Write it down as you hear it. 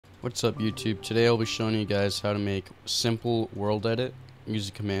What's up YouTube? Today I'll be showing you guys how to make simple world edit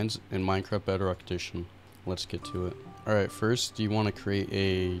using commands in Minecraft Bedrock Edition. Let's get to it. Alright, first you want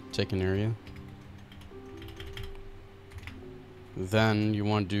to take an area. Then you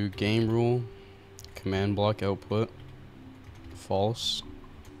want to do game rule, command block output, false.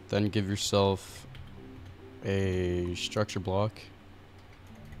 Then give yourself a structure block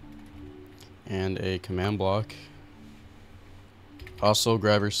and a command block. Also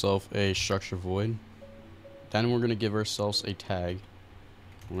grab yourself a structure void. Then we're going to give ourselves a tag.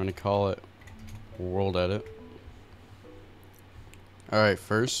 We're going to call it world edit. Alright,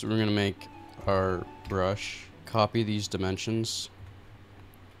 first we're going to make our brush. Copy these dimensions.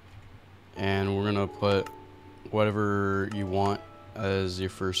 And we're going to put whatever you want as your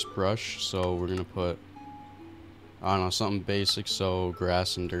first brush. So we're going to put, I don't know, something basic, so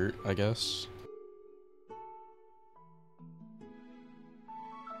grass and dirt, I guess.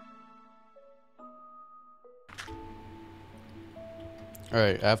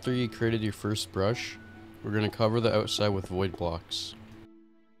 Alright, after you created your first brush, we're going to cover the outside with void blocks.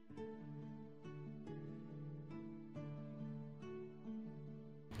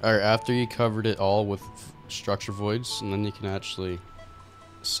 Alright, after you covered it all with structure voids, and then you can actually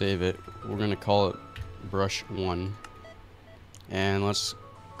save it, we're going to call it brush 1. And let's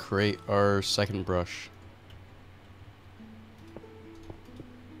create our second brush.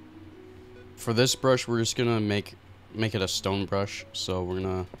 For this brush, we're just going to make it a stone brush, so we're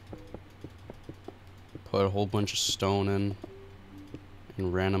gonna put a whole bunch of stone in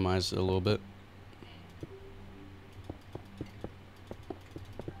and randomize it a little bit.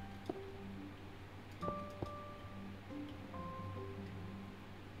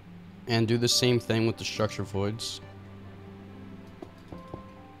 And do the same thing with the structure voids.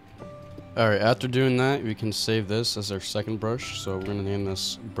 Alright, after doing that, we can save this as our second brush, so we're gonna name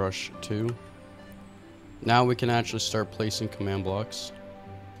this brush 2. Now we can actually start placing command blocks.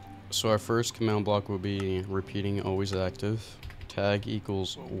 So our first command block will be repeating always active. Tag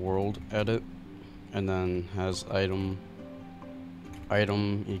equals world edit, and then has item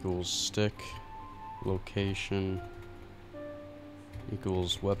equals stick, location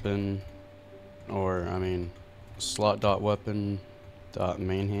equals weapon, or I mean slot dot weapon dot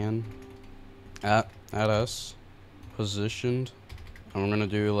main hand at us positioned, and we're gonna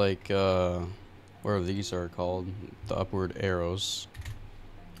do like whatever these are called, the upward arrows,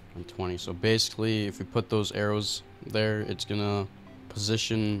 and 20. So basically, if we put those arrows there, it's gonna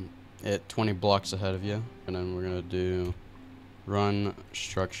position it 20 blocks ahead of you. And then we're gonna do run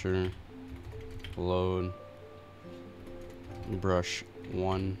structure load brush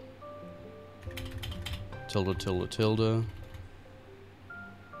 1 tilde tilde tilde.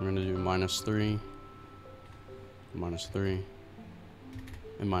 We're gonna do -3, -3,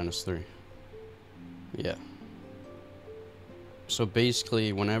 and -3. Yeah. So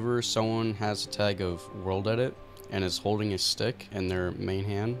basically, whenever someone has a tag of world edit and is holding a stick in their main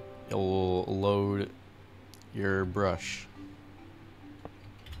hand, it will load your brush.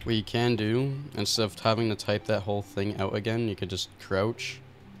 What you can do, instead of having to type that whole thing out again, you could just crouch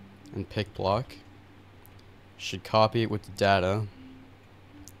and pick block. Should copy it with the data.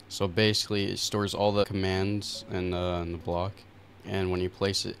 So basically, it stores all the commands in the block. And when you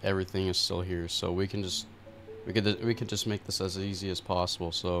place it, everything is still here. So we could just make this as easy as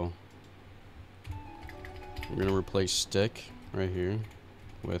possible. So we're gonna replace stick right here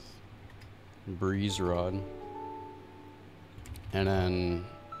with breeze rod, and then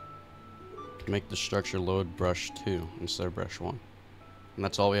make the structure load brush 2 instead of brush 1. And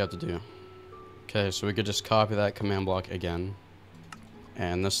that's all we have to do. Okay, so we could just copy that command block again,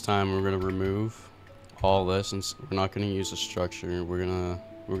 and this time we're gonna remove all this, and we're not going to use a structure. We're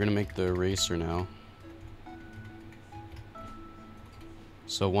gonna make the eraser now.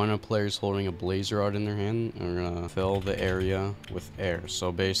 So one of the players holding a blaze rod in their hand, and we're gonna fill the area with air.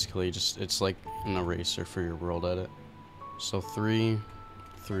 So basically, it's like an eraser for your world edit. So 3,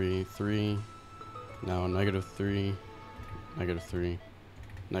 3, 3. Now -3, -3,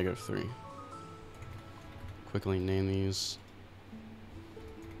 -3. Quickly name these.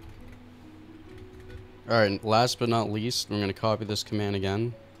 Alright, last but not least, we're going to copy this command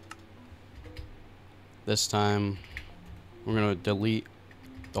again. This time, we're going to delete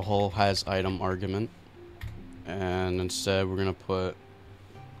the whole has item argument. And instead, we're going to put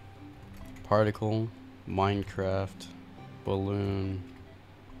particle, Minecraft, balloon,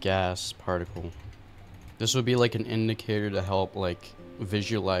 gas, particle. This would be like an indicator to help like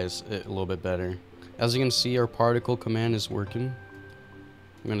visualize it a little bit better. As you can see, our particle command is working.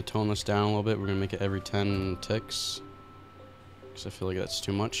 I'm going to tone this down a little bit. We're going to make it every 10 ticks. because I feel like that's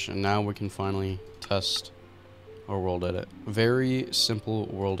too much. And now we can finally test our world edit. Very simple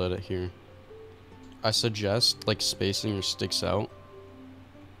world edit here. I suggest like spacing your sticks out.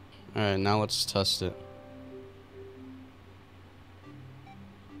 Alright, now let's test it.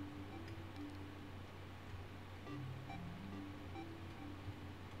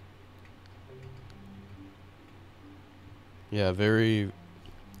 Yeah, very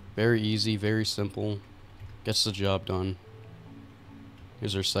easy, very simple. Gets the job done.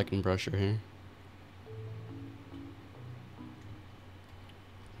 Here's our second brusher here.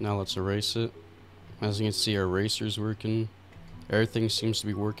 Now let's erase it. As you can see, our eraser's working. Everything seems to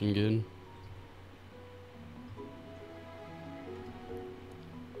be working good.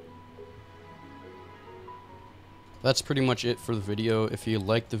 That's pretty much it for the video. If you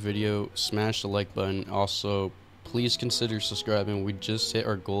liked the video, smash the like button. Also, please consider subscribing. We just hit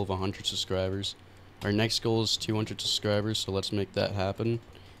our goal of 100 subscribers. Our next goal is 200 subscribers, so let's make that happen.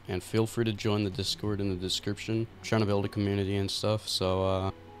 And feel free to join the Discord in the description. I'm trying to build a community and stuff,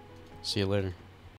 so see you later.